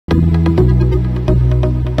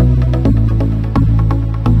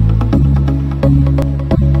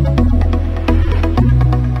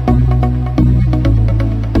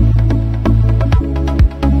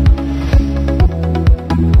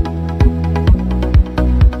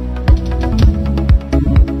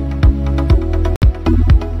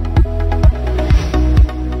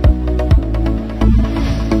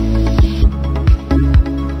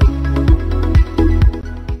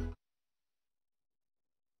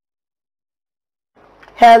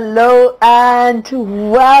Hello and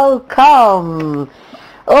welcome.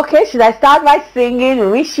 Okay, should I start by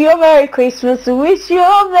singing? Wish you a Merry Christmas, wish you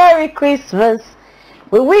a Merry Christmas.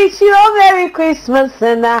 We wish you a Merry Christmas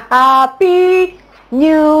and a Happy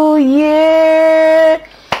New Year.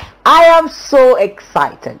 I am so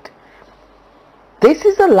excited. This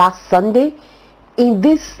is the last Sunday in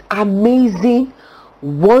this amazing,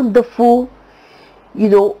 wonderful,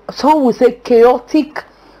 some would say chaotic,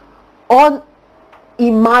 unimagined,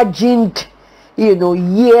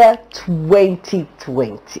 year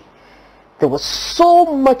 2020. There was so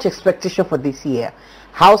much expectation for this year.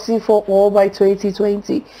 Housing for all by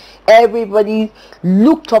 2020. Everybody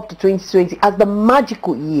looked up to 2020 as the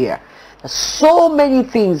magical year. So many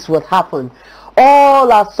things would happen.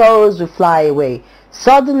 All our sorrows will fly away.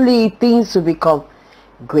 Suddenly things will become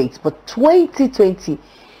great. But 2020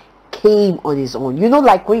 came on its own.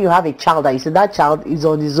 Like when you have a child and you say that child is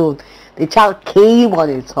on his own. The child came on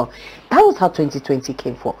its own. That was how 2020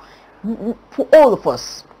 came for all of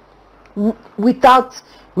us. Without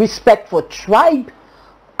respect for tribe,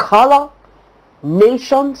 color,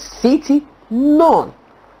 nation, city, none.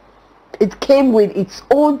 It came with its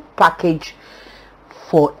own package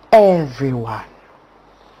for everyone.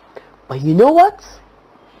 But you know what?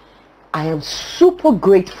 I am super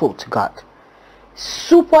grateful to God,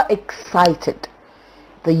 super excited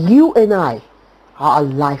that you and I are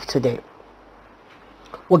alive today.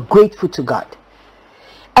 We're grateful to God.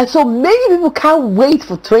 And so many people can't wait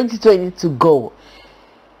for 2020 to go.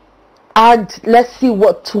 And let's see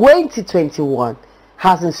what 2021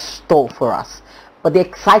 has in store for us. But the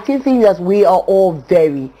exciting thing is that we are all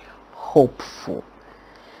very hopeful.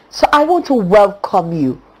 So I want to welcome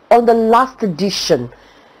you on the last edition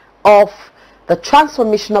of the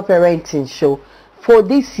Transformational Parenting Show for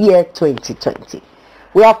this year 2020.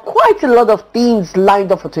 We have quite a lot of things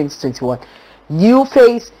lined up for 2021. New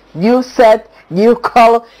face, new set, new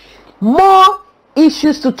color, more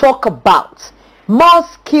issues to talk about, more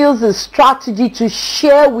skills and strategy to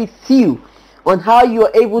share with you on how you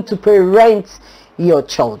are able to parent your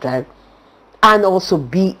children and also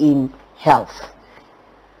be in health.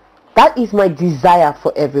 That is my desire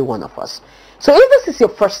for every one of us. So if this is your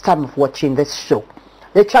first time of watching this show,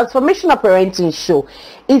 the Transformational Parenting Show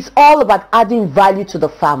is all about adding value to the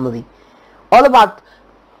family, all about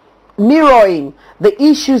mirroring the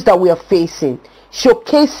issues that we are facing,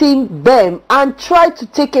 showcasing them, and try to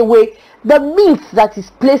take away the myth that is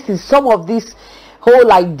placed in some of this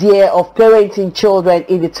whole idea of parenting children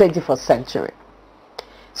in the 21st century.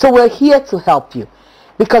 So we're here to help you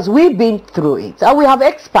because we've been through it, and we have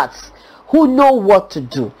experts who know what to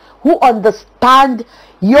do, who understand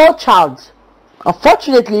your child,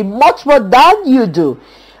 unfortunately, much more than you do.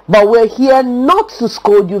 But we're here not to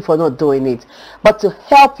scold you for not doing it, but to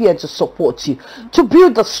help you and to support you, to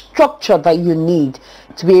build the structure that you need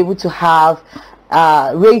to be able to have,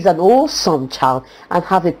 raise an awesome child and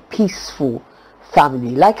have a peaceful family.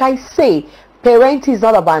 Like I say, parenting is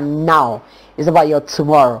not about now, it's about your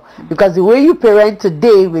tomorrow. Because the way you parent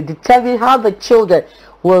today will determine how the children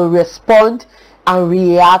will respond and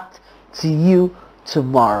react to you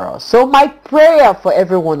tomorrow. So my prayer for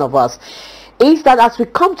every one of us is that as we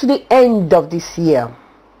come to the end of this year,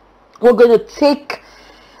 we're going to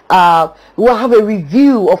we'll have a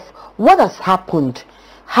review of what has happened,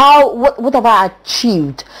 what have I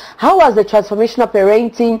achieved, how has the Transformational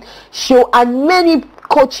Parenting Show and many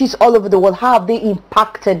coaches all over the world, how have they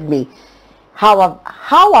impacted me, how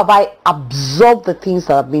have I absorbed the things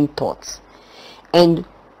that have been taught, and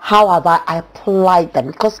how have I applied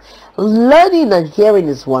them? Because learning and hearing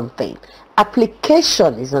is one thing,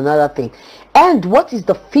 application is another thing. And what is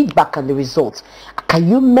the feedback and the results? Can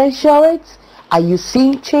you measure it? Are you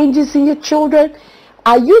seeing changes in your children?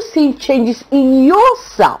 Are you seeing changes in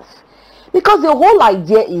yourself? Because the whole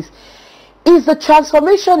idea is the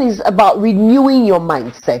transformation is about renewing your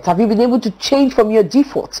mindset. Have you been able to change from your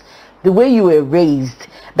defaults, the way you were raised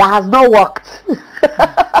that has not worked?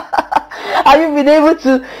 Have you been able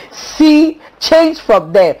to change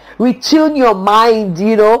from there, retune your mind,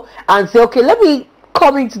 and say, okay, let me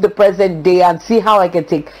come into the present day and see how I can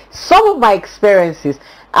take some of my experiences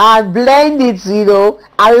and blend it,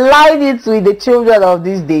 align it with the children of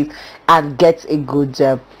these days and get a good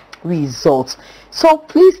result. So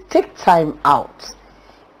please take time out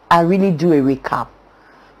and really do a recap.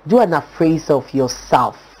 Do an appraisal of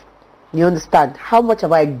yourself. You understand? How much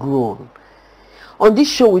have I grown? On this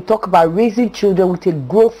show, we talk about raising children with a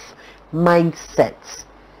growth mindset.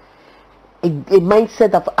 A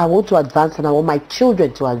mindset of I want to advance and I want my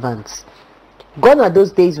children to advance. Gone are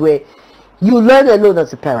those days where you learn alone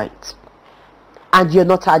as a parent and you're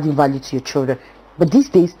not adding value to your children. But these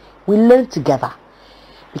days, we learn together.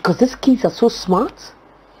 Because these kids are so smart.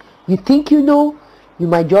 You think you know, you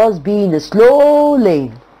might just be in a slow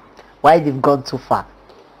lane while they've gone too far.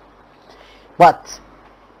 But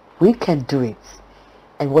we can do it.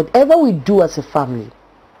 And whatever we do as a family,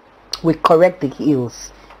 we correct the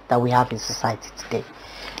ills that we have in society today.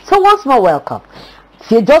 So once more, welcome.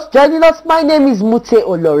 If you're just joining us, my name is Muti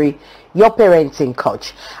Oleri, your parenting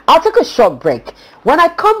coach. I'll take a short break. When I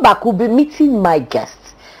come back, we'll be meeting my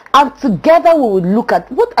guests. And together we will look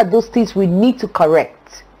at what are those things we need to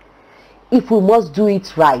correct if we must do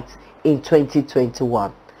it right in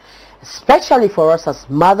 2021. Especially for us as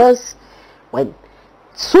mothers, when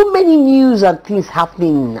so many news and things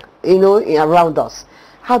happening, around us.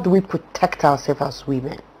 How do we protect ourselves as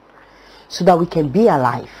women so that we can be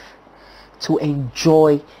alive to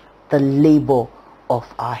enjoy the labor of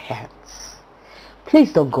our hands?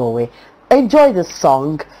 Please don't go away. Enjoy the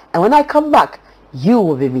song, and when I come back, you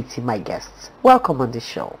will be meeting my guests. Welcome on the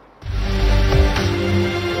show.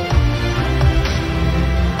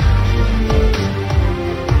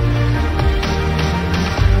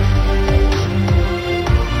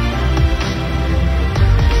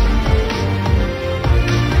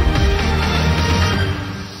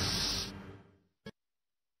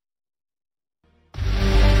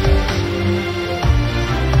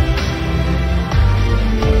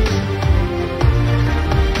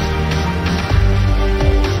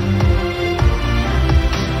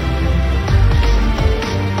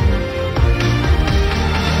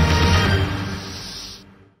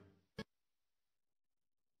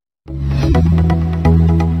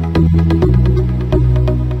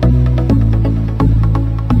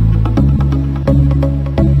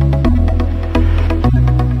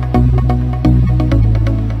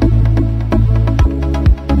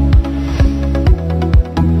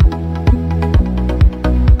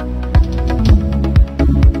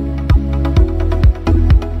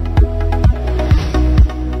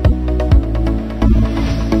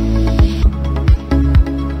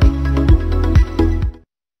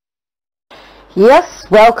 Yes,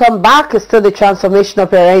 welcome back. It's still the Transformational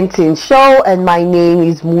Parenting Show, and my name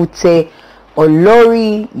is Muti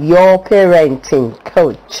Oleri, your parenting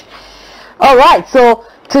coach. Alright, so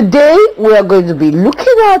today we are going to be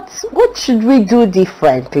looking at what should we do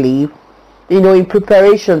differently, in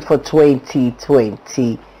preparation for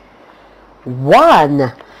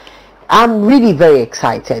 2021. I'm really very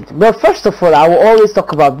excited. But first of all, I will always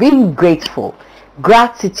talk about being grateful.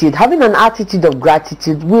 Gratitude, having an attitude of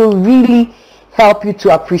gratitude will really help you to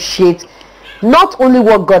appreciate not only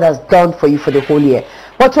what God has done for you for the whole year,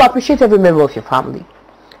 but to appreciate every member of your family.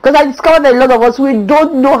 Because I discovered that a lot of us, we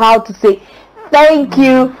don't know how to say thank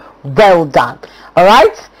you, well done.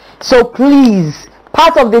 Alright? So please,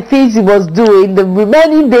 part of the things you must do in the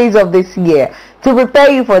remaining days of this year to prepare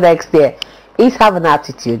you for next year is have an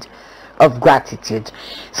attitude of gratitude.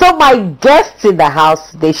 So my guest in the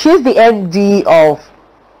house today, she's the MD of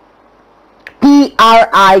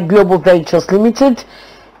PRI Global Ventures Limited,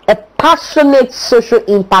 a passionate social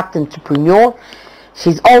impact entrepreneur.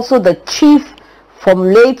 She's also the chief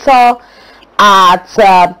formulator at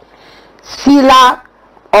Sila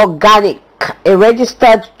Organic, a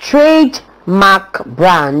registered trademark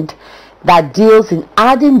brand that deals in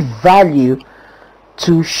adding value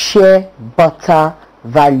to shea butter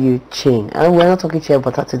value chain. And we're not talking shea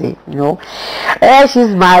butter today,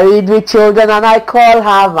 she's married with children, and I call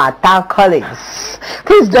her Madam Collins.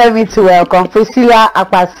 Please join me to welcome Priscilla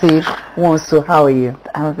Akpasi Wonsu. How are you?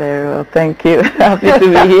 I'm very well, thank you. Happy to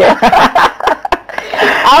be here.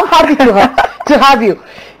 I'm happy to have you.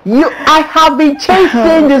 I have been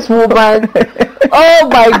chasing this woman. Oh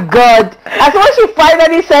my God! As when she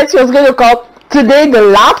finally said she was going to come today, the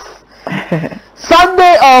last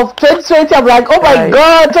Sunday of 2020, I'm like, oh my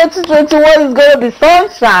God, 2021 is going to be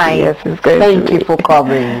sunshine. Yes, it's going Thank you for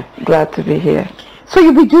coming. Glad to be here. So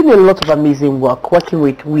you've been doing a lot of amazing work, working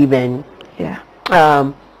with women. Yeah.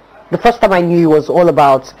 The first time I knew you was all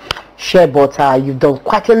about shea butter. You've done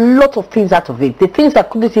quite a lot of things out of it. The things I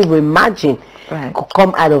couldn't even imagine could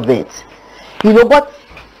come out of it. But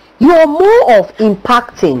you're more of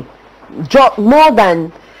impacting, more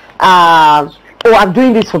than I'm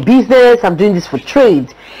doing this for business, I'm doing this for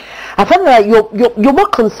trade. I find that you're more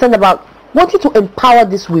concerned about wanting to empower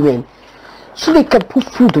these women so they can put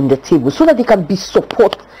food on the table, so that they can be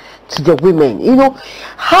support to the women.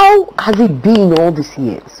 How has it been all these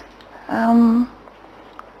years?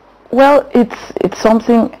 Well, it's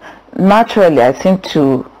something naturally, I think,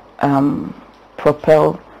 to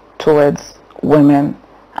propel towards women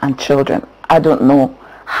and children. I don't know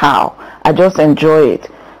how. I just enjoy it.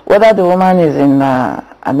 Whether the woman is in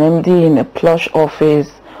an MD in a plush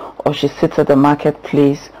office, or she sits at the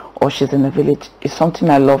marketplace, or she's in a village. It's something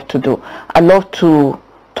I love to do. I love to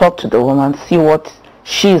talk to the woman, see what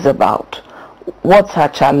she's about, what's her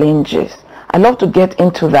challenges. I love to get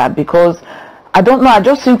into that because I don't know, I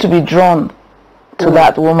just seem to be drawn to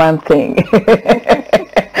that woman thing.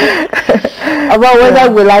 About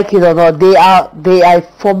whether we like it or not, they are a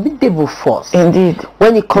formidable force. Indeed.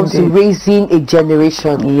 When it comes to raising a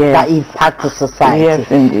generation that impacts the society.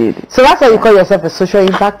 Yes, indeed. So that's why you call yourself a social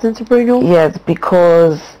impact entrepreneur? Yes,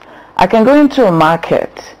 because I can go into a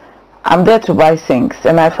market. I'm there to buy things,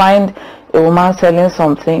 and I find a woman selling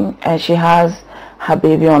something and she has her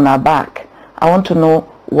baby on her back. I want to know,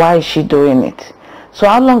 why is she doing it? So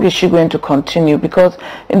how long is she going to continue? Because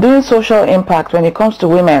in doing social impact, when it comes to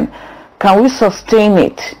women, can we sustain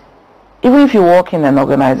it? Even if you work in an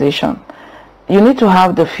organization, you need to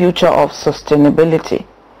have the future of sustainability.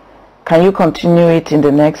 Can you continue it in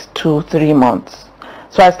the next 2-3 months?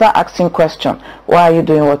 So I start asking questions. Why are you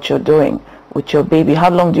doing what you're doing with your baby?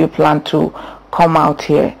 How long do you plan to come out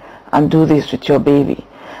here and do this with your baby?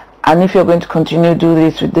 And if you're going to continue to do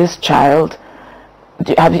this with this child,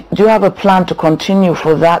 do you have a plan to continue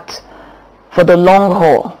for that, for the long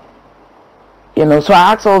haul? You know, so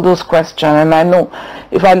I ask all those questions, and I know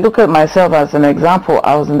if I look at myself as an example,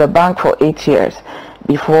 I was in the bank for 8 years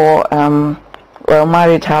before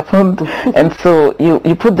marriage happened. And so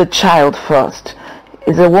you put the child first.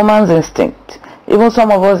 It's a woman's instinct. Even some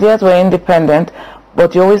of us, yes, we're independent,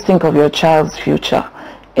 but you always think of your child's future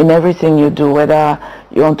in everything you do, whether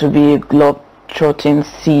you want to be a globe-trotting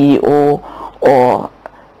CEO or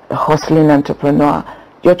a hustling entrepreneur.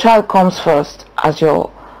 Your child comes first as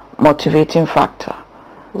your motivating factor.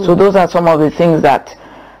 So those are some of the things that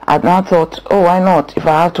I now thought, oh, why not? If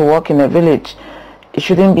I have to work in a village, it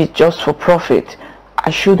shouldn't be just for profit.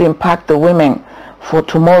 I should impact the women for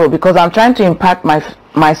tomorrow, because I'm trying to impact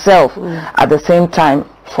myself at the same time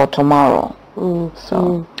for tomorrow.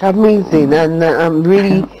 So amazing. And I'm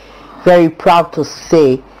really very proud to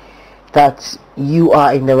say that you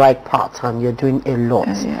are in the right path and you're doing a lot.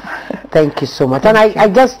 Thank you so much. And I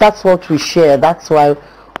guess that's what we share. That's why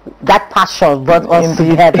that passion brought us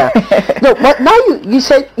together. No, but now you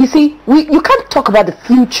said, you see, you can't talk about the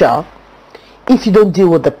future if you don't deal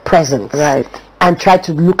with the present, right, and try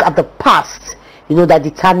to look at the past, you know, that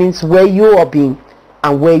determines where you are being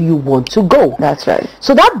and where you want to go. That's right.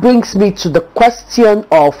 So that brings me to the question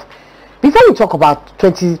of, before we talk about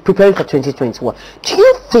preparing for 2021, do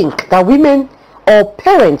you think that women or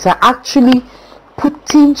parents are actually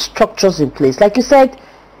putting structures in place? Like you said,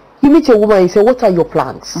 you meet a woman and you say, what are your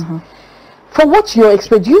plans? For what you're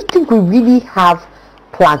expecting, do you think we really have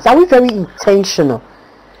plans? Are we very intentional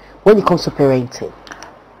when it comes to parenting?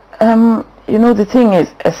 You know, the thing is,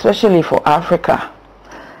 especially for Africa,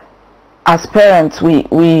 as parents,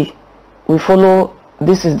 we follow,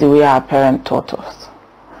 this is the way our parent taught us.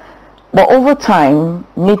 But over time,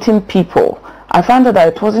 meeting people, I found out that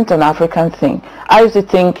it wasn't an African thing. I used to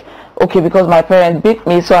think, okay, because my parent beat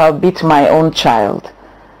me, so I'll beat my own child.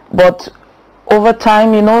 But over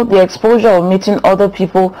time, you know, the exposure of meeting other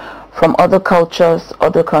people from other cultures,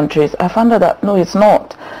 other countries, I found out that no, it's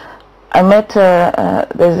not. I met,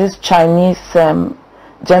 there's this Chinese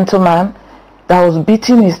gentleman that was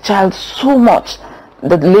beating his child so much.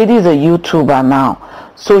 The lady is a YouTuber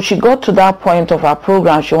now. So she got to that point of her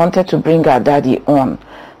program, she wanted to bring her daddy on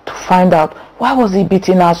to find out, why was he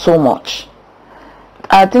beating her so much?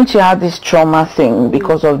 I think she had this trauma thing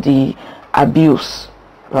because of the abuse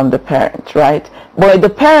from the parent, right? But the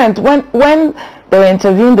parent, when they were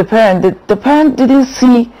interviewing the parent, the parent didn't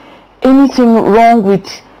see anything wrong with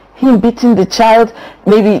him beating the child.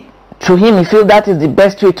 Maybe to him, he feels that is the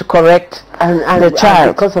best way to correct the child.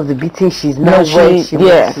 And because of the beating, she's not where she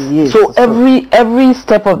is. So every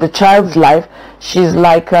step of the child's life, she's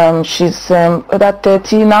like, she's about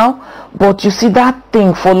 30 now, but you see that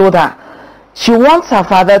thing followed her. She wants her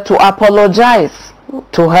father to apologize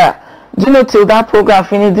to her. Do you know, till that program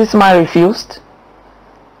finished, this man refused.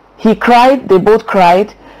 He cried, they both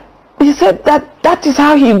cried. He said that is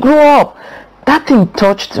how he grew up. That thing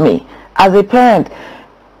touched me as a parent.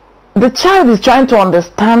 The child is trying to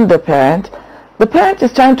understand the parent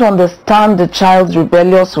is trying to understand the child's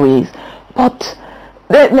rebellious ways, but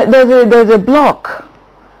there's a block.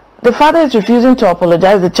 The father is refusing to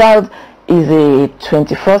apologize. The child is a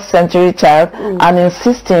 21st century child and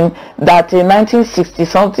insisting that a 1960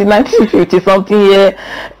 something 1950 something year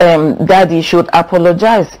daddy should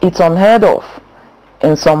apologize. It's unheard of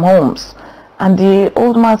in some homes. And the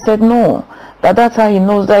old man said, no, That's how he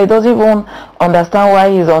knows that. He doesn't even understand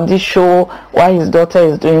why he's on this show, why his daughter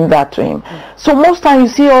is doing that to him. So most times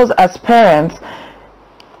you see us as parents,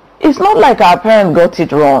 it's not like our parents got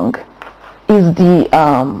it wrong. It's the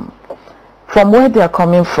from where they are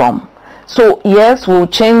coming from. So yes, we'll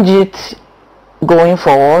change it going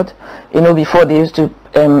forward. You know, before they used to,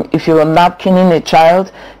 if you're napkining a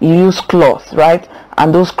child, you use cloth, right?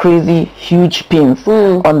 And those crazy huge pins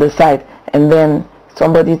on the side. And then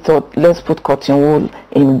somebody thought, let's put cotton wool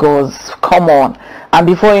in gauze. Come on. And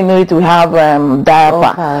before you know it, we have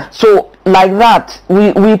diaper. Okay. So like that,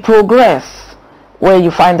 we progress, where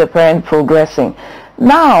you find the parent progressing.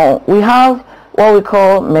 Now we have what we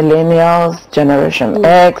call millennials, Generation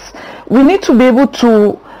X. We need to be able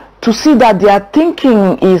to see that their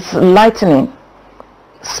thinking is lightning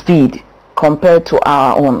speed compared to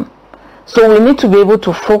our own. So we need to be able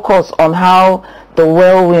to focus on how the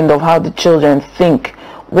whirlwind of how the children think,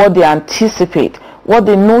 what they anticipate, what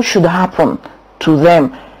they know should happen to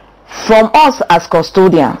them, from us as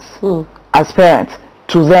custodians, as parents,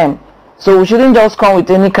 to them. So we shouldn't just come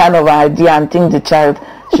with any kind of idea and think the child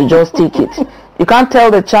should just take it. You can't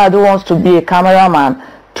tell the child who wants to be a cameraman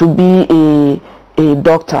to be a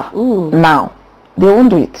doctor now. They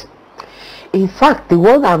won't do it. In fact, the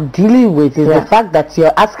one I'm dealing with is the fact that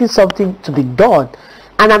you're asking something to be done,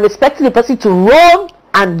 and I'm expecting the person to run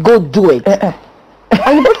and go do it. And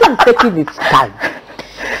the person is taking its time.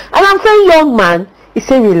 And I'm saying, young man, he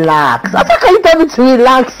said, relax. I said, can you tell me to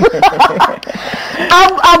relax?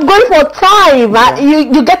 I'm going for time.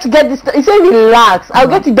 You get to get this. He said, relax. I'll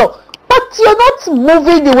get it done. But you're not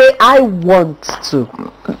moving the way I want to.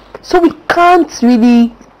 So we can't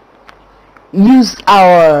really use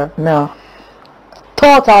our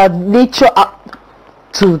thought, our nature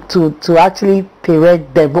to actually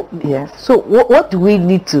parent them. Yes. So what do we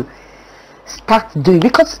need to start doing?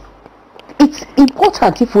 Because it's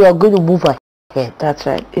important if we are going to move ahead. That's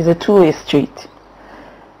right. It's a two-way street.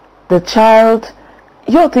 The child,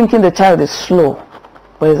 you're thinking the child is slow,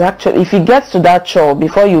 but it's actually, if he gets to that chore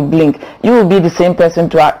before you blink, you will be the same person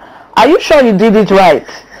to act. Are you sure you did it right?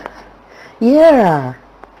 Yeah.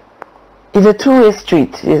 It's a two-way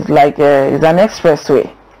street. It's like it's an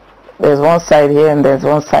expressway. There's one side here and there's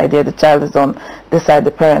one side here. The child is on this side,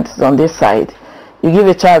 the parent is on this side. You give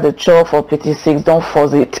a child a chore for pity's sake, don't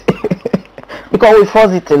force it. Because we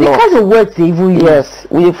force it a lot. Because of words they even use. Yes,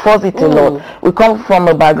 we force it a lot. We come from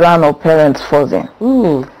a background of parents forcing.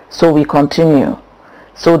 So we continue.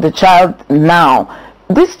 So the child now,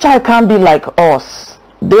 this child can't be like us.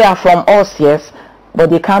 They are from us, yes, but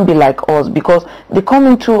they can't be like us because they come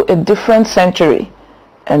into a different century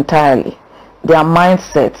entirely. Their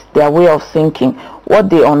mindset, their way of thinking, what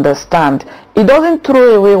they understand, it doesn't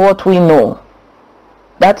throw away what we know.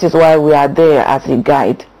 That is why we are there as a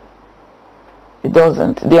guide. It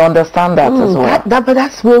doesn't. They understand that as well. But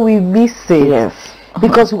that's where we miss it. Yes.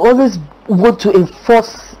 Because we always want to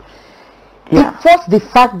enforce the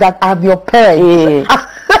fact that I'm your parent.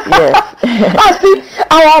 Yes.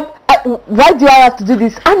 Why do I have to do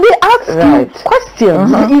this? And they ask you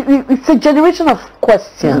questions. It's a generation of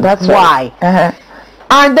questions. That's why.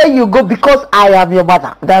 And then you go, because I am your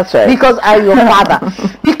mother. That's right. Because I'm your father.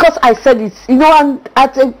 Because I said it. You know, and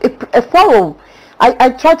at a forum, I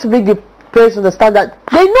try to make the parents understand that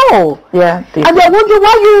they know. Yeah. And they're wondering,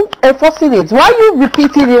 why you enforcing it? Why you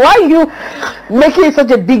repeating it? Why you making it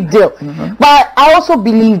such a big deal? But I also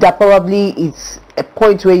believe that probably it's a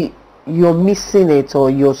point where you're missing it, or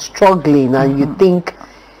you're struggling and you think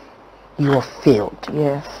you have failed.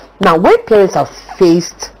 Yes. Now, when parents are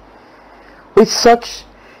faced with such,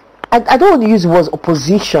 I don't want to use the word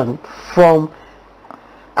opposition from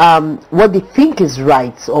what they think is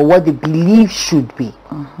right or what they believe should be,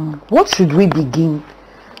 what should we begin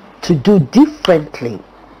to do differently,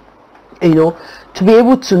 you know, to be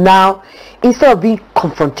able to now, instead of being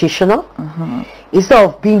confrontational, instead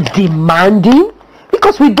of being demanding,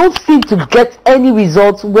 because we don't seem to get any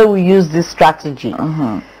results when we use this strategy.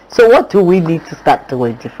 So what do we need to start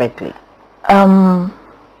doing differently?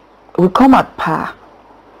 We come at par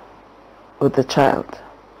with the child.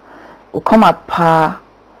 We come at par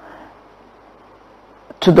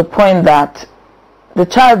to the point that the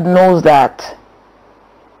child knows that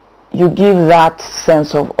you give that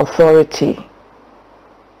sense of authority,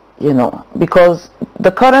 you know, because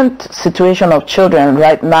the current situation of children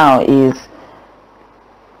right now is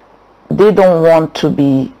they don't want to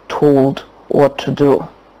be told what to do.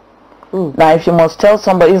 Now, if you must tell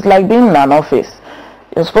somebody, it's like being in an office.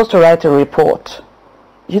 You're supposed to write a report.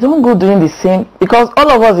 You don't go doing the same, because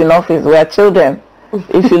all of us in office, we are children.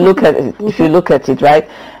 If you look at it, right?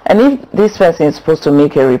 And if this person is supposed to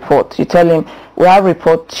make a report, you tell him, we have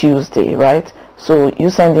report Tuesday, right? So you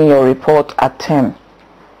send in your report at 10.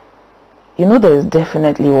 You know there is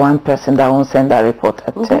definitely one person that won't send that report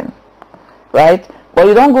at 10, right? But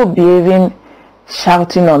you don't go behaving,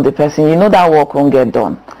 shouting on the person. You know that work won't get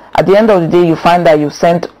done. At the end of the day, you find that you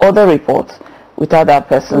sent other reports without that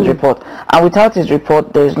person's report. And without his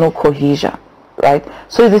report, there is no cohesion, right?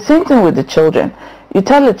 So it's the same thing with the children. You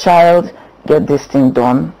tell a child, get this thing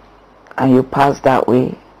done, and you pass that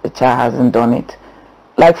way, the child hasn't done it.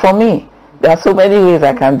 Like for me, there are so many ways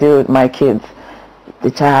I can deal with my kids. The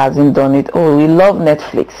child hasn't done it. Oh, we love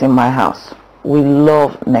Netflix in my house. We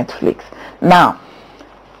love Netflix. Now,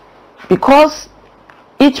 because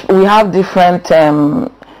we have different,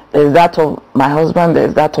 there's that of my husband,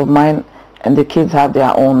 there's that of mine, and the kids have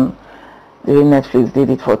their own. The way Netflix did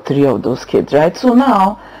it for 3 of those kids, right? So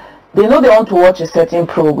now, they know they want to watch a certain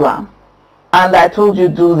program. And I told you,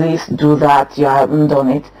 do this, do that, you haven't done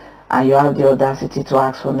it, and you have the audacity to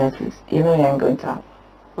ask for Netflix. You know you ain't going to have.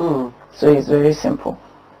 So it's very simple.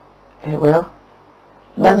 Well,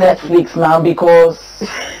 that's Netflix now because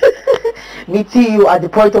Meeting you at the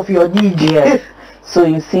point of your need. Yes. So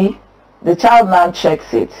you see, the child now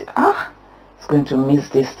checks it. It's going to miss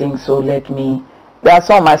this thing, so let me. That's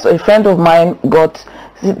all. A friend of mine got,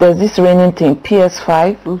 there's this raining thing,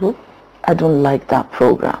 PS5. I don't like that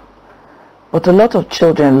program, but a lot of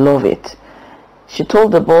children love it. She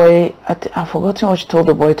told the boy, I've forgotten what she told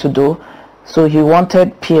the boy to do. So he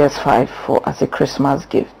wanted PS5 as a Christmas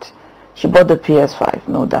gift. She bought the PS5,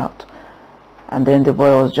 no doubt. And then the boy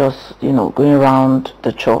was just, going around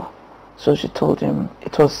the chore. So she told him,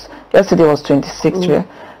 yesterday was 26th, yeah?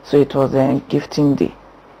 So it was a gifting day.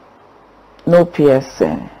 No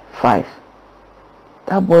PS5.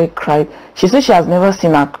 That boy cried. She said she has never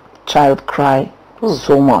seen a child cry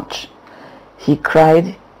so much. He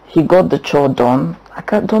cried. He got the chore done.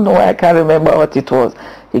 Don't know why I can't remember what it was.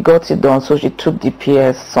 He got it done, so she took the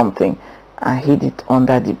PS something and hid it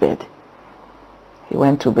under the bed. He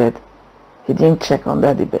went to bed. He didn't check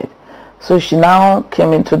under the bed. So she now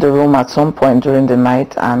came into the room at some point during the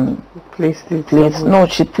night and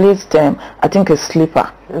she placed I think a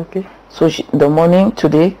slipper. Okay. So in the morning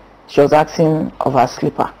today, she was asking of her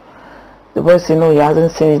slipper. The boy said, no, he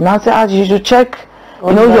hasn't seen it. Now I said, you should check.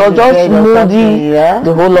 You're just moody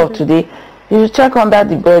the whole of today. You should check under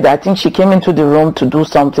the bed. I think she came into the room to do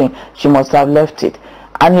something. She must have left it.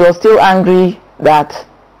 And he was still angry that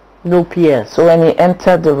no PS. So when he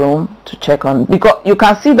entered the room to check on, because you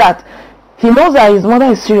can see that he knows that his mother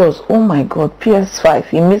is serious. Oh my God, PS5,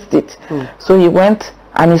 he missed it. So he went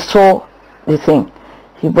and he saw the thing.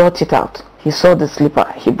 He brought it out. He saw the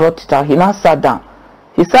slipper. He brought it out. He now sat down.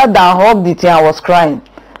 He sat down, hugged it, and was crying.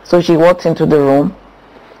 So she walked into the room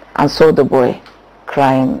and saw the boy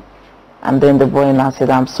crying. And then the boy now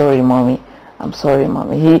said, I'm sorry, mommy. I'm sorry,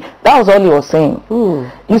 mommy. That was all he was saying.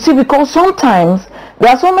 You see, because sometimes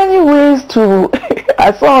there are so many ways to.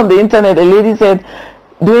 I saw on the internet a lady said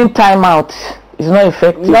doing timeout is not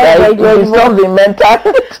effective. It stops the mental.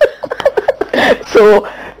 So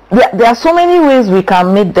there are so many ways we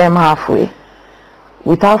can meet them halfway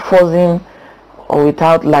without forcing or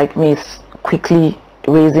without, like me, quickly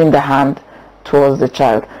raising the hand towards the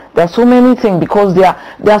child. There are so many things because they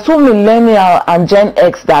are so millennial and Gen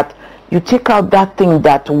X that you take out that thing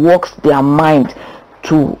that works their mind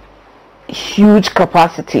to huge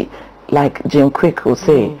capacity, like Jim Quick will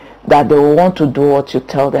say, that they will want to do what you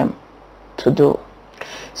tell them to do.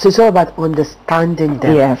 So it's all about understanding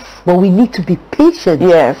them. Yes. But we need to be patient.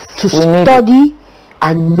 Yes. To study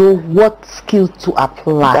and know what skill to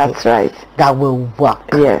apply. That's right. That will work.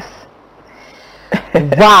 Yes.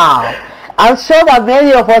 Wow. I'm sure that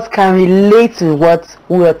many of us can relate to what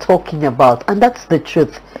we're talking about. And that's the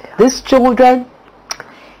truth. These children,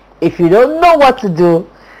 if you don't know what to do,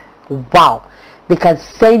 wow, they can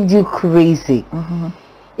send you crazy.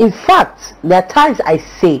 In fact, there are times I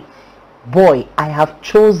say, boy, I have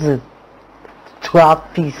chosen to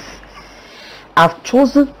have peace. I've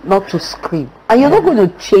chosen not to scream. And you're not going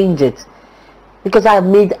to change it. Because I have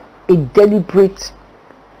made a deliberate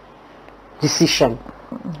decision.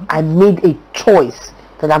 I made a choice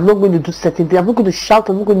that I'm not going to do certain things. I'm not going to shout.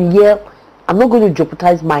 I'm not going to yell. I'm not going to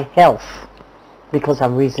jeopardize my health because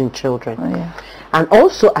I'm raising children. And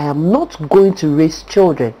also, I am not going to raise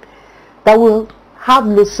children that will have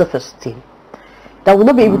no self-esteem, that will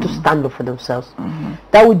not be able to stand up for themselves,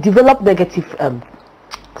 that will develop negative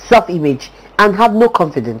self-image and have no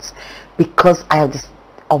confidence because I have this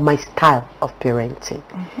on my style of parenting.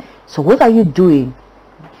 So what are you doing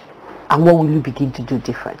and what will you begin to do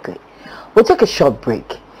differently? We'll take a short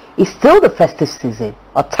break. It's still the festive season,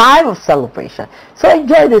 a time of celebration. So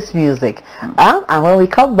enjoy this music. And when we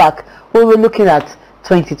come back, we'll be looking at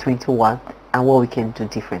 2021 and what we can do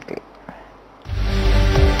differently.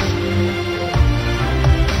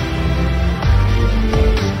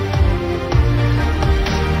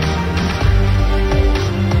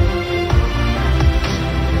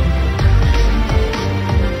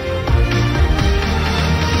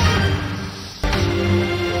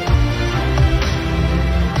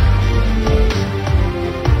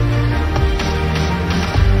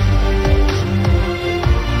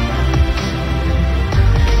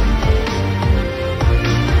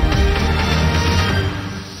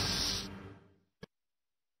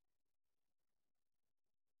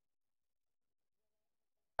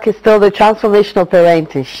 It's still the Transformational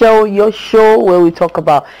Parenting Show, your show where we talk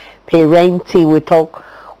about parenting.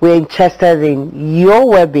 We're interested in your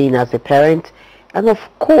well-being as a parent, and of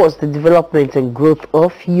course the development and growth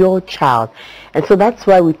of your child. And so that's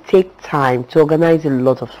why we take time to organize a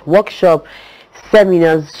lot of workshops,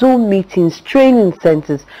 seminars, Zoom meetings, training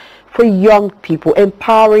centers for young people,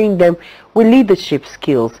 empowering them with leadership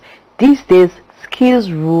skills. These days, skills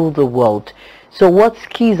rule the world. So what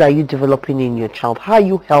skills are you developing in your child? How are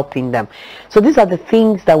you helping them? So these are the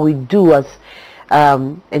things that we do as a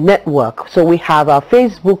network. So we have our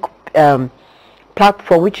Facebook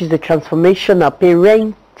platform, which is the Transformational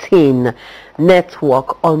Parenteen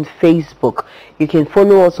Network on Facebook. You can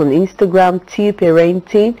follow us on Instagram, T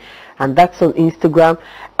Parenting, and that's on Instagram.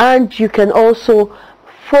 And you can also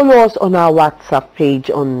follow us on our WhatsApp page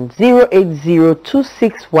on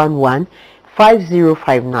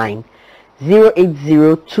 08026115059.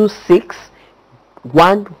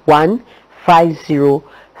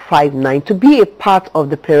 08026115059 to be a part of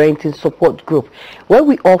the parenting support group, where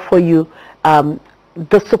we offer you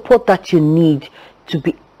the support that you need to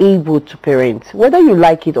be able to parent. Whether you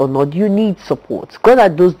like it or not, you need support. Gone are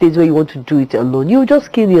those days where you want to do it alone. You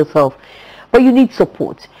just kill yourself. But you need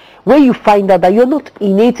support, where you find out that you're not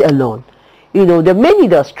in it alone. You know, there are many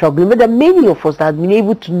that are struggling, but there are many of us that have been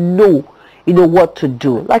able to know what to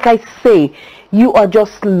do. Like I say, you are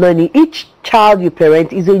just learning. Each child you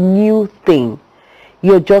parent is a new thing.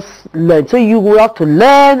 You're just learning. So you will have to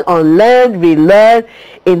learn, unlearn, relearn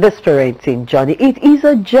in this parenting journey. It is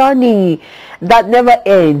a journey that never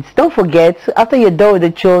ends. Don't forget, after you're done with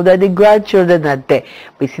the children, the grandchildren are there.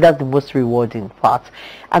 But see, that's the most rewarding part.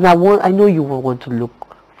 And I know you will want to look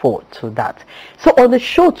forward to that. So on the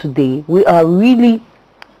show today, we are really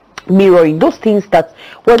mirroring those things that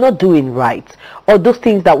we're not doing right, or those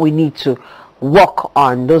things that we need to work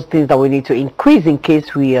on, those things that we need to increase in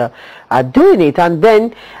case we are doing it. And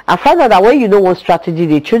then I found out that when you know one strategy,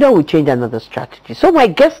 the children will change another strategy. So my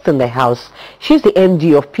guest in the house, she's the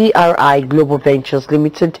MD of PRI Global Ventures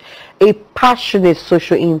Limited, a passionate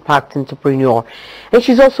social impact entrepreneur, and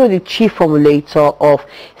she's also the chief formulator of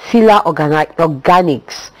Sila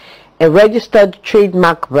Organics, a registered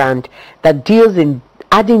trademark brand that deals in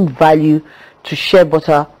adding value to shea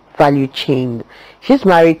butter value chain. She's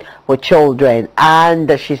married with children,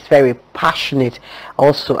 and she's very passionate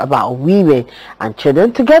also about women and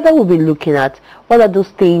children. Together we'll be looking at what are those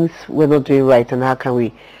things we're not doing right and how can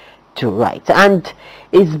we do right. And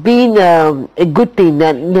it's been a good thing,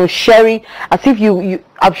 and sharing, as if you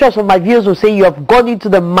I'm sure some of my viewers will say you have gone into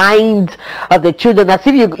the mind of the children, as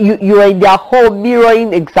if you are in their home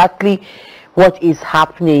mirroring exactly what is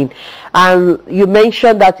happening. And you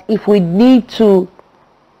mentioned that if we need to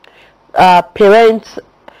parent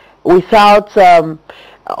without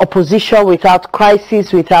opposition, without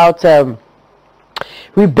crisis, without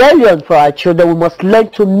rebellion for our children, we must learn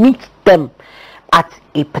to meet them at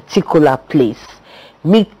a particular place.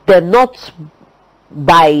 Meet them not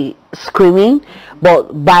by screaming,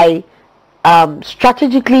 but by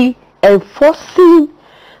strategically enforcing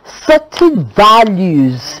certain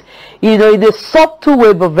values, in a subtle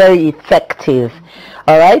way but very effective.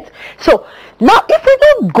 All right, so now if we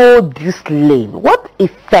don't go this lane, what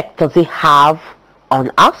effect does it have on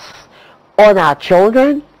us, on our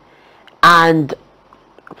children, and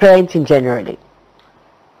parenting generally?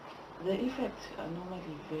 The effects are normally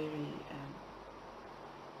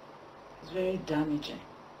very damaging,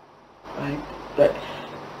 right? But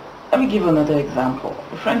let me give another example.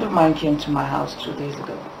 A friend of mine came to my house 2 days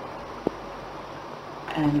ago,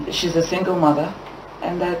 and she's a single mother,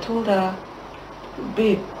 and I told her,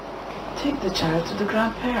 babe, take the child to the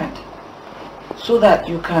grandparent so that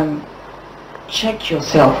you can check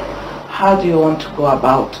yourself. How do you want to go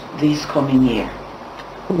about this coming year?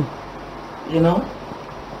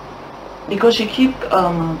 Because she keep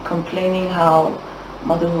complaining how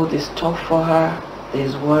Motherhood is tough for her.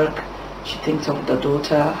 There's work. She thinks of the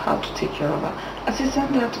daughter, how to take care of her. I said,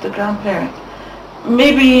 send her to the grandparent.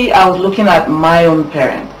 Maybe I was looking at my own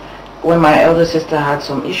parent. When my elder sister had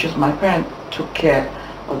some issues, my parent took care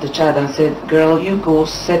of the child and said, girl, you go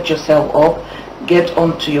set yourself up, get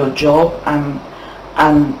onto your job and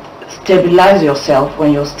stabilize yourself.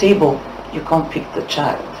 When you're stable, you can't pick the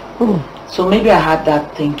child. So maybe I had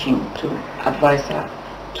that thinking to advise her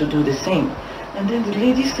to do the same. And then the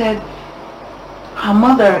lady said her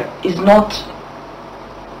mother is not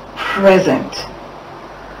present.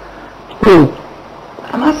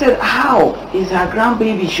 And I said, how is her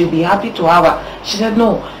grandbaby? She'll be happy to have her. She said,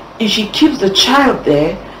 no, if she keeps the child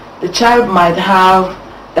there, the child might have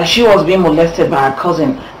that she was being molested by her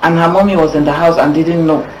cousin and her mommy was in the house and didn't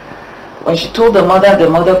know. When she told the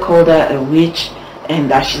mother called her a witch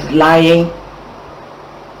and that she's lying.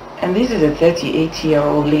 And this is a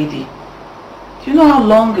 38-year-old lady. Do you know how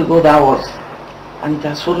long ago that was? And it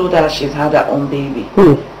has followed her. She's had her own baby.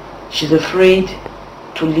 She's afraid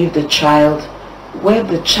to leave the child. Where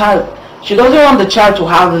the child, she doesn't want the child to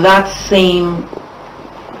have that same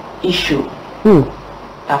issue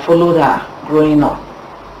that followed her growing up.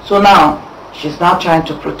 So now she's now trying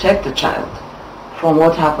to protect the child from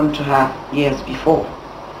what happened to her years before.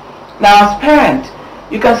 Now as parent,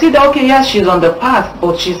 you can see that, okay, yes, she's on the path,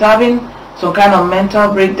 but she's having some kind of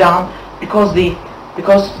mental breakdown because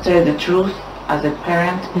to tell the truth, as a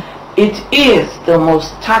parent, it is the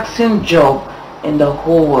most taxing job in the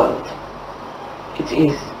whole world. It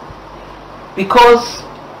is. Because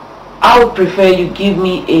I would prefer you give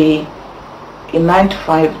me a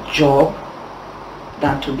 9-to-5 job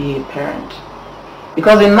than to be a parent.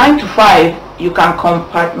 Because in 9 to 5 you can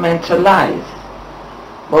compartmentalize.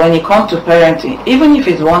 But when you come to parenting, even if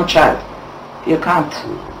it's one child, you can't.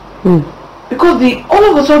 Because all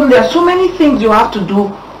of a sudden there are so many things you have to do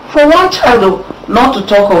for one child, not to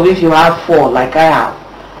talk of if you have 4 like I have.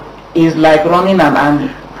 It's like running an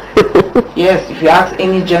army. Yes, if you ask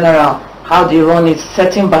any general how they run it,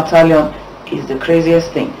 certain battalion is the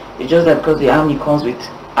craziest thing. It's just that because the army comes with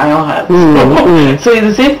iron hands. So it's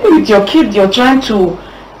the same thing with your kid. You're trying to,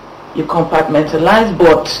 you compartmentalize,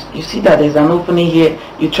 but you see that there's an opening here.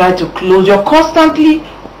 You try to close. You're constantly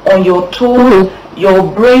on your toes. Your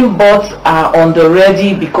brain bots are on the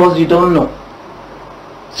ready because you don't know.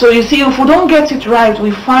 So you see, if we don't get it right,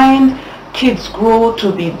 we find kids grow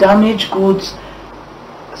to be damaged goods.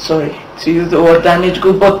 Sorry to use the word damaged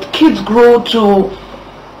good, but kids grow to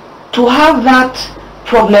have that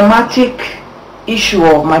problematic issue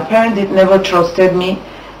of my parent never trusted me.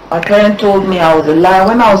 My parent told me I was a liar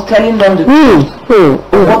when I was telling them the truth,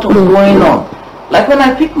 what was going on. Like when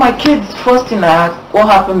I picked my kids, first thing I asked, what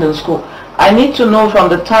happened in school? I need to know from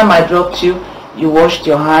the time I dropped you, you washed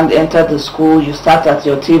your hand, entered the school, you sat at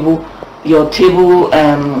your table, your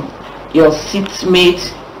seat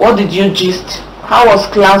mate, what did you gist? How was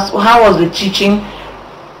class? How was the teaching?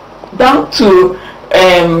 Down to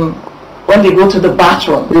when they go to the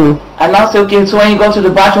bathroom. And I say, okay, so when you go to the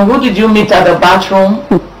bathroom, who did you meet at the bathroom?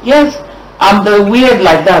 Yes, I'm the weird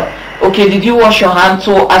like that. Okay, did you wash your hands?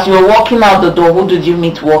 So as you were walking out the door, who did you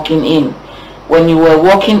meet walking in? When you were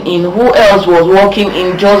walking in, who else was walking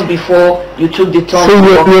in just before you took the turn? So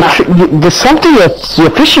there's something you're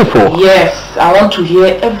fishing for. Yes, I want to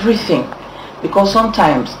hear everything. Because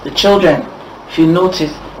sometimes the children, if you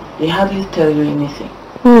notice, they hardly tell you anything.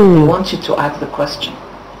 They want you to ask the question.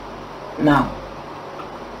 Now,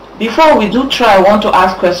 before we do try, I want to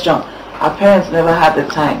ask question. Our parents never had the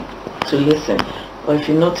time to listen. But if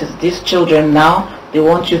you notice, these children now, they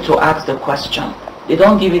want you to ask the question. They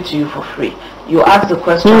don't give it to you for free. You ask the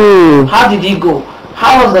question, how did it go?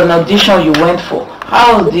 How was an audition you went for?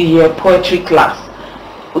 How was the poetry class?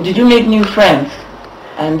 Or did you make new friends?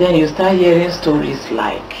 And then you start hearing stories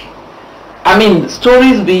like,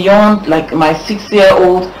 stories beyond, like my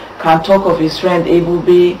 6-year-old can talk of his friend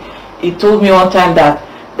Ebube. He told me one time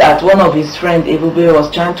that one of his friend Ebube was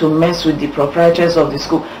trying to mess with the proprietors of the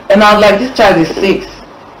school. And I was like, this child is 6.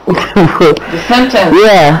 The sentence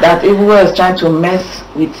that Ebube was trying to mess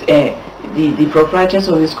with the proprietors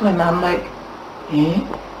of the school, and I'm like,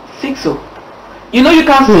 6. You know, you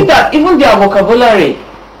can see that even their vocabulary,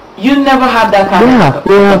 you never had that kind of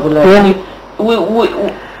vocabulary.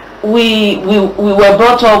 We were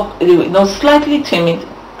brought up, slightly timid,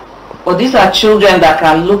 but these are children that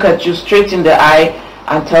can look at you straight in the eye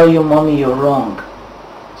and tell you, mommy, you're wrong.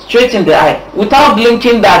 Straight in the eye, without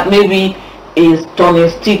blinking that maybe a turning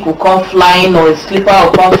stick will come flying or a slipper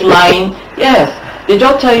will come flying. Yes, they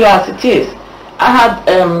just tell you as it is. I had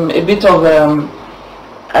a bit of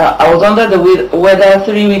I was under the weather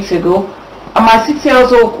 3 weeks ago. And my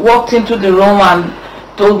 6-year-old walked into the room and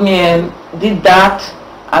told me and did that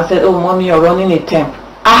and said, oh mommy, you're running a temp.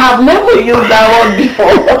 I have never used that word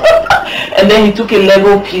before. And then he took a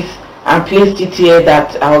Lego piece and placed it here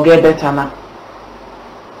that I'll get better now.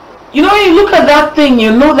 You know, you look at that thing,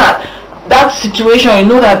 you know that situation, you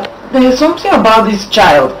know that there is something about this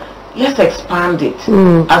child. Let's expand it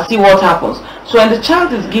and see what happens. So when the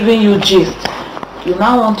child is giving you gist, you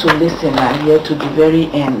now want to listen and hear to the very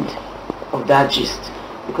end of that gist,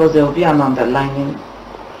 because there will be an underlying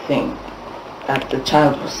thing that the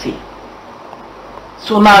child will see.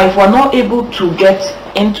 So now if we're not able to get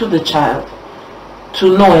into the child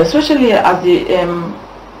to know, especially as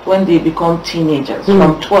when they become teenagers,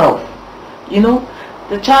 from 12, you know,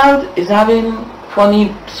 the child is having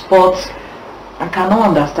funny spots and cannot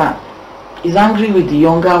understand. He's angry with the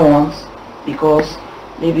younger ones because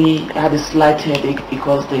maybe he had a slight headache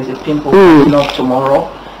because there's a pimple coming up tomorrow.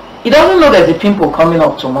 He doesn't know there's a pimple coming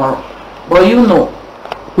up tomorrow, but you know.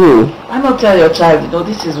 Why not tell your child, you know,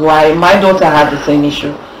 this is why my daughter had the same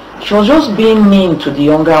issue. She was just being mean to the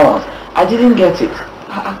younger ones. I didn't get it.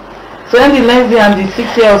 So then the next day, and the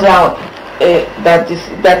 6 years out, that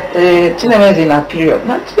Chineme is in her period. Oh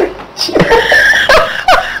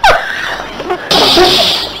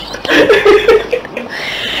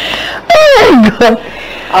my God.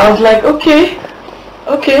 I was like, okay.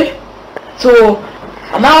 So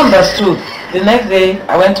I now understood. The next day,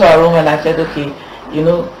 I went to her room and I said, okay, you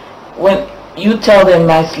know, when you tell them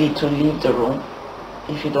nicely to leave the room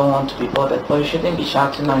if you don't want to be bothered, but you shouldn't be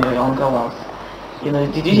shouting on your younger ones. You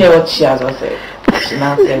know, did you hear what she has said? She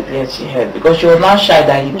now said, yes, she heard, because she was now shy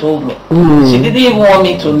that he told me. She didn't even want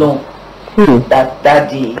me to know that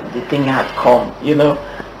the thing had come, you know.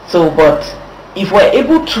 So, but if we're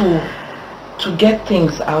able to get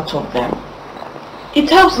things out of them, it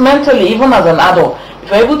helps mentally, even as an adult.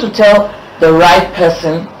 If you're able to tell the right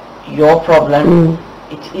person your problem,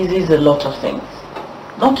 it eases a lot of things.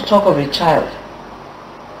 Not to talk of a child.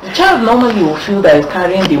 The child normally will feel that he's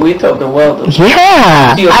carrying the weight of the world.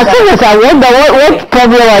 Yeah. I think I wonder what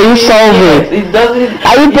problem are you solving? Yes, it doesn't.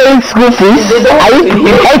 Are you paying school fees? They don't Are you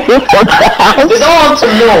paying for the house? They don't want to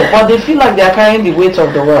know, but they feel like they are carrying the weight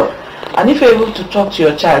of the world. And if you're able to talk to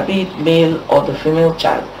your child, be it male or the female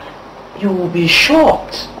child, you will be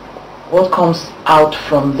shocked what comes out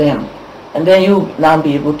from them. And then you now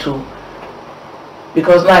be able to,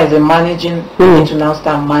 because now it's a managing, you need to now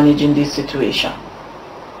start managing this situation.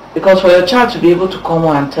 Because for your child to be able to come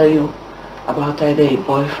on and tell you about either a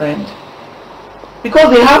boyfriend, because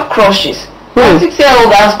they have crushes. My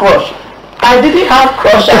 6-year-old has crush. I didn't have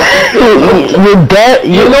crush at 6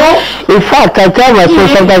 You know? In fact, I tell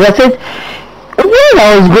myself sometimes, I said, when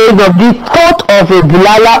I was growing up, the thought of a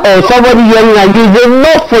bulala or somebody yelling at you is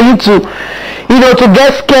enough for you to, you know, to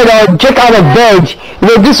get scared or check out of bed. You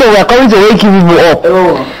know, this one we're coming to wake people up.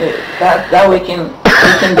 Oh, that waking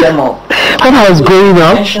them up. When I was growing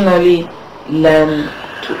up, intentionally learn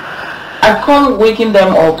to. I call waking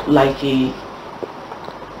them up like a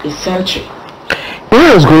sentry. When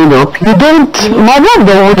I was growing up, you don't, my mom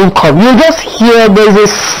wouldn't come. You just hear there's a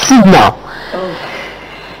signal.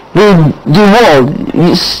 The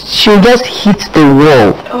wall, she'll just hit the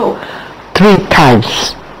wall 3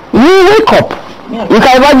 times. You wake up. Yeah. You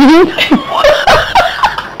can imagine.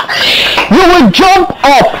 You will jump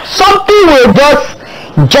up. Something will just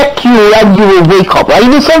jerk you and you will wake up. And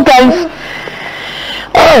you know, sometimes,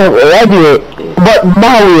 anyway, but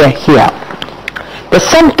now we are here. There's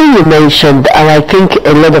something you mentioned, and I think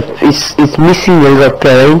a lot of is missing a lot of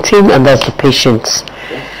parenting, and that's the patience.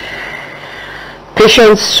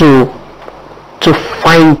 Patience to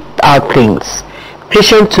find out things.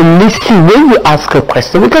 Patience to listen when you ask a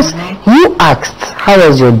question, because you asked, how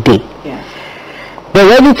was your day? They're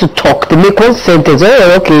ready to talk. They make one sentence.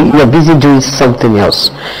 Oh, okay, you're busy doing something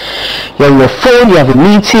else. You're on your phone, you have a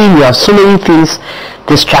meeting, you have so many things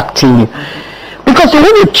distracting you. Because they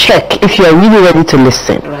want to check if you're really ready to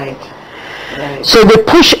listen. Right. So they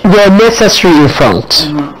push the unnecessary in front.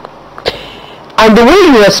 And the way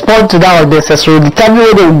you respond to that unnecessary will determine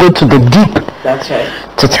whether they will go to the deep. That's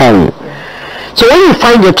right. To tell you. So when you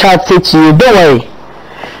find your child say to you, don't worry,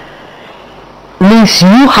 means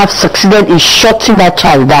you have succeeded in shutting that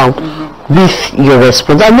child down with your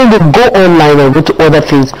response. And then they go online and go to other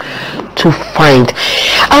things to find.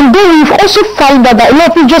 And then we've also found that a lot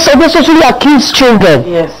of people just unnecessarily accuse children.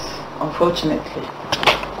 Yes, unfortunately.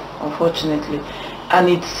 And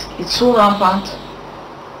it's so rampant.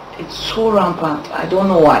 It's so rampant. I don't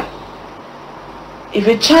know why. If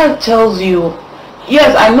a child tells you,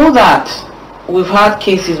 yes, I know that we've had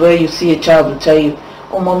cases where you see a child will tell you,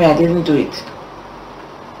 oh mommy, I didn't do it.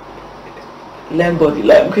 learn body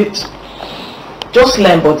language. Just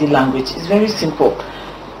learn body language. It's very simple.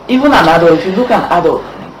 Even an adult, if you look at an adult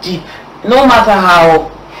deep, no matter how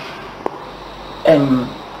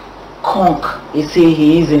conk you say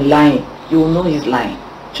he is in lying, you will know he's lying.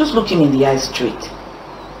 Just look him in the eye straight,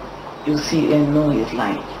 you'll see and know he's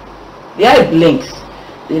lying. The eye blinks,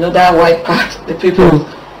 you know that white part, the people.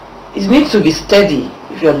 It needs to be steady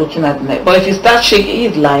if you're looking at the neck. But if you start shaking,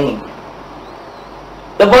 he's lying.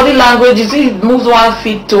 The body language, you see, it moves 1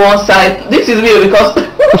 foot to one side. This is weird because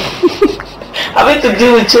having to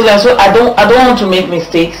deal with children, so I don't want to make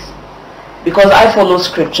mistakes, because I follow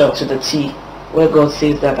scripture to the T, where God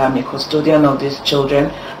says that I'm a custodian of these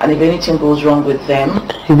children, and if anything goes wrong with them,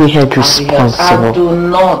 you'll be held responsible. I do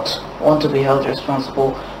not want to be held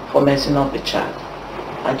responsible for messing up the child.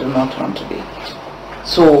 I do not want to be.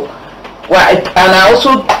 So,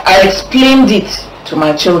 I explained it to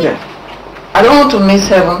my children. I don't want to miss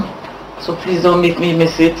heaven, so please don't make me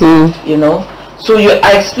miss it. You know. So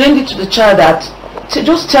I explained it to the child that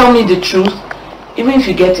just tell me the truth, even if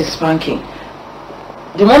you get a spanking.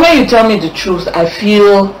 The moment you tell me the truth, I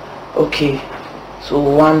feel okay. So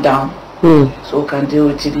one down, so we can deal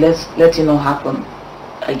with it. Let it not happen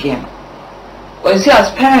again. But you see,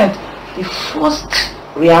 as parent, the first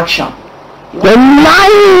reaction,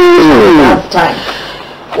 that time,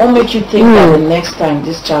 won't make you think that the next time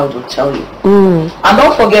this child will tell you. And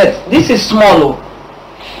don't forget, this is small.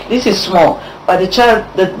 This is small. By the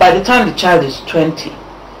time the child is 20,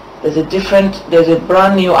 there's a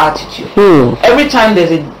brand new attitude. Every time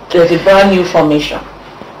there's a brand new formation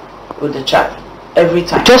with the child. Every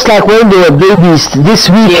time. Just like when they were babies, this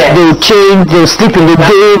week they change, they sleep in the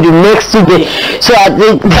day, the next week so as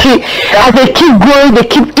they keep growing, they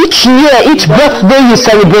keep each year, each birthday you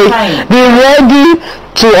celebrate, they're ready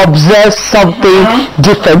to observe something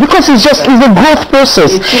different, because it's a growth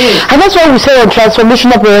process. And that's why we say on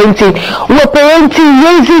transformational parenting, we're parenting,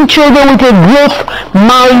 raising children with a growth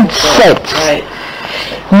mindset.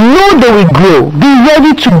 Know they will grow. Be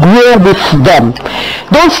ready to grow with them.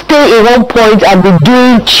 Don't stay in one point and be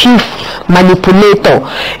doing chief manipulator.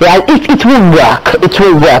 It will work. It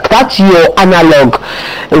will work. That's your analog.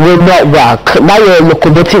 It will not work. Now your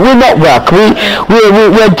locomotive will not work.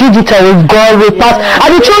 We're digital. We've gone. We pass.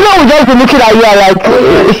 And the children will just be looking at you like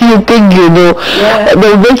you think you know.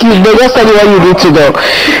 They'll just tell you what you need to know.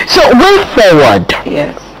 So way forward.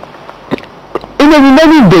 Yes. In the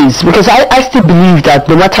remaining days, because I still believe that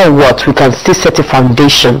no matter what, we can still set a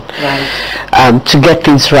foundation to get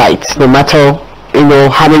things right, no matter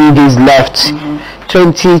how many days left.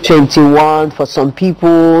 2021 for some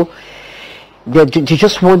people, they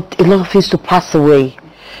just want a lot of things to pass away,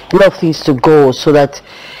 a lot of things to go, so that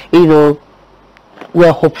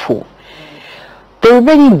we're hopeful. The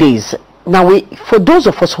remaining days now, for those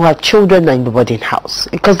of us who have children in the boarding house,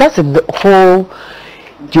 because that's the whole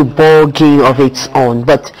ball game of its own,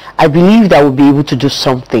 but I believe that we'll be able to do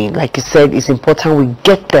something. Like you said, it's important we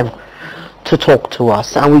get them to talk to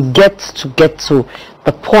us, and we get to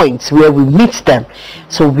the point where we meet them,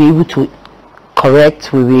 so we'll be able to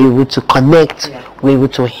correct, we'll be able to connect, we'll be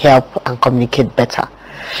able to help and communicate better.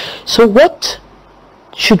 So what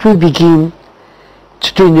should we begin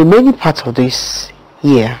to do in the remaining part of this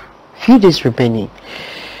year, few days remaining,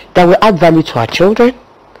 that will add value to our children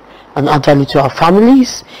and add value to our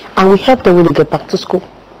families, and we help them when they get back to school?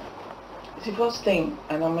 The first thing,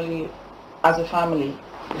 I normally, as a family,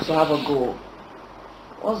 is to have a goal.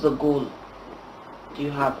 What's the goal do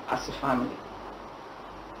you have as a family?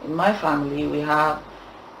 In my family,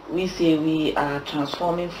 we say we are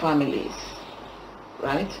transforming families,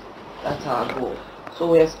 right? That's our goal.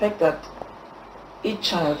 So we expect that each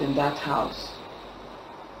child in that house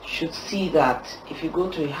should see that if you go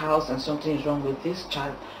to a house and something is wrong with this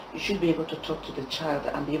child, you should be able to talk to the child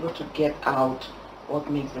and be able to get out what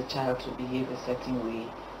makes the child to behave a certain way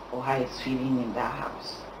or how it's feeling in that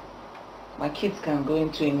house. My kids can go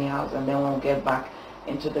into any house, and then when we get back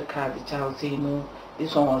into the car, the child say,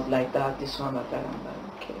 this one was like that, this one like that. I'm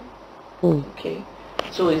like, okay. Okay.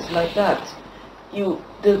 So it's like that.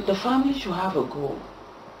 The family should have a goal.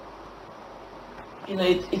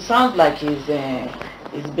 It sounds like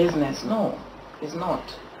it's business. No, it's not.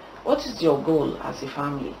 What is your goal as a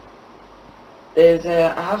family?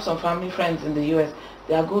 I have some family friends in the US.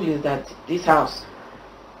 Their goal is that this house,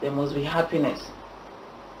 there must be happiness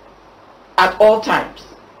at all times.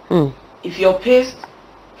 If you're pissed,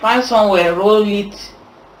 find somewhere, roll it,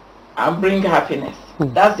 and bring happiness.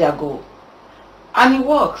 That's their goal, and it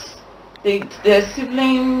works. They're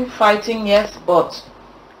sibling fighting, yes, but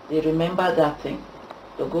they remember that thing.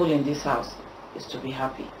 The goal in this house is to be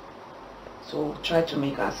happy. So try to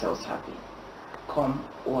make ourselves happy. come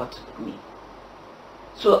what may.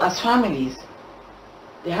 So as families,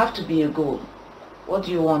 there have to be a goal. What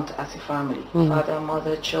do you want as a family? Father,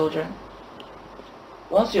 mother, children.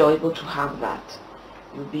 Once you're able to have that,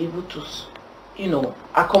 you'll be able to,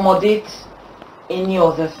 accommodate any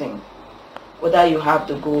other thing. Whether you have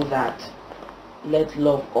the goal that let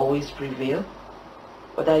love always prevail,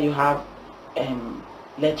 whether you have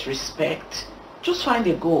let respect, just find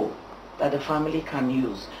a goal that the family can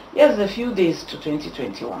use. Yes, a few days to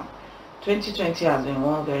 2021. 2020 has been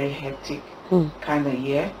one very hectic kind of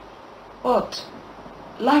year, but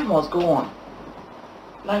life must go on.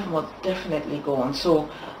 Life must definitely go on. So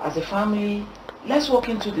as a family, let's walk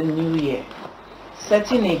into the new year.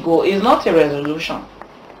 Setting a goal is not a resolution.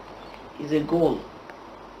 It's a goal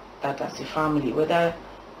that as a family, whether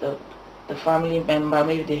the family member,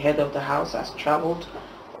 maybe the head of the house has traveled,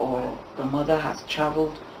 or the mother has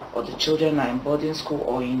traveled, or the children are in boarding school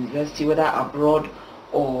or university, whether abroad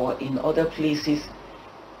or in other places,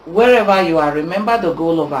 wherever you are, remember the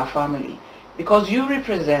goal of our family, because you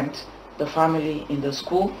represent the family in the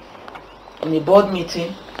school, in the board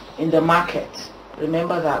meeting, in the market.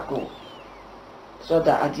 Remember that goal, so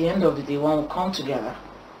that at the end of the day, when we come together,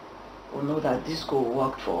 we'll know that this goal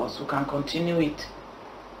worked for us. We can continue it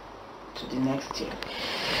to the next year.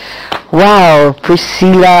 Wow,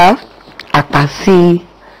 Priscilla Apasi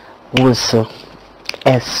Wusu,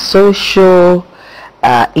 a social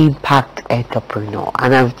impact entrepreneur,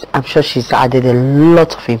 and I'm sure she's added a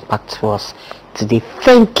lot of impact to us today.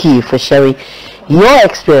 Thank you for sharing your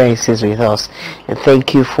experiences with us, and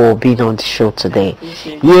thank you for being on the show today.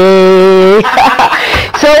 Yay!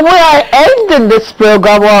 So we are ending this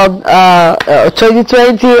program on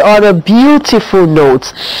 2020 on a beautiful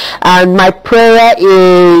note, and my prayer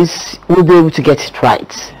is we'll be able to get it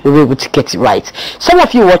right. We'll be able to get it right. Some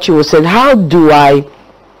of you watching will say, how do I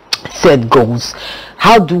set goals?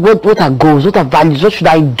 What are goals? What are values? What should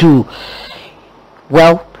I do?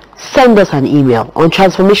 Well, send us an email on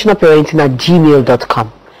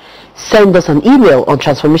transformationalparenting@gmail.com. Send us an email on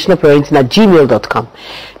transformationalparenting@gmail.com.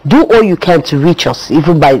 Do all you can to reach us,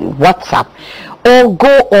 even by WhatsApp, or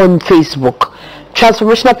go on Facebook,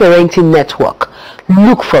 Transformational Parenting Network.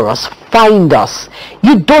 Look for us, find us.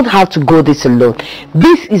 You don't have to go this alone.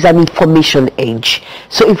 This is an information age,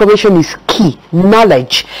 so information is key.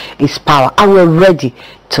 Knowledge is power, and we're ready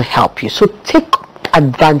to help you. So take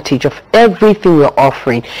advantage of everything we're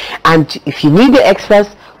offering, and if you need the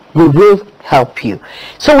experts, we will help you.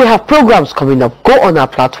 So we have programs coming up. Go on our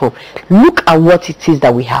platform, look at what it is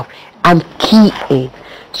that we have, and key in,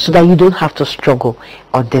 so that you don't have to struggle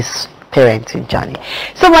on this parenting journey.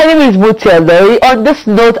 So my name is Muti Oleri. On this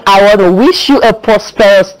note, I want to wish you a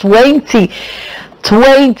prosperous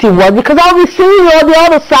 2021, because I'll be seeing you on the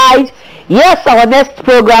other side. Yes, our next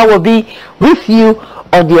program will be with you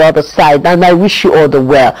on the other side, and I wish you all the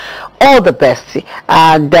best.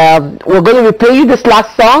 And we're going to be playing this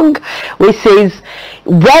last song, which says,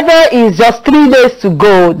 whether it's just 3 days to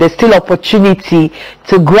go, there's still opportunity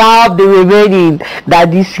to grab the remaining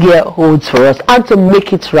that this year holds for us, and to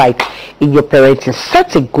make it right in your parenting.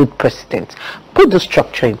 Set a good precedent, put the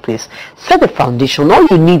structure in place, set the foundation. All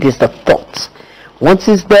you need is the thoughts. Once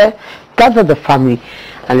it's there, gather the family,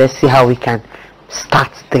 and let's see how we can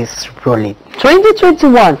start this rolling.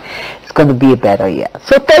 2021 is going to be a better year.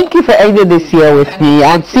 So thank you for ending this year with me,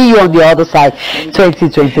 and see you on the other side,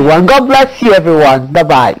 2021. God bless you, everyone. Bye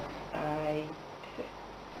bye.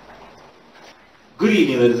 Good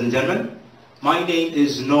evening, ladies and gentlemen. My name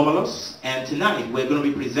is Normalos, and tonight we're going to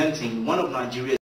be presenting one of Nigeria's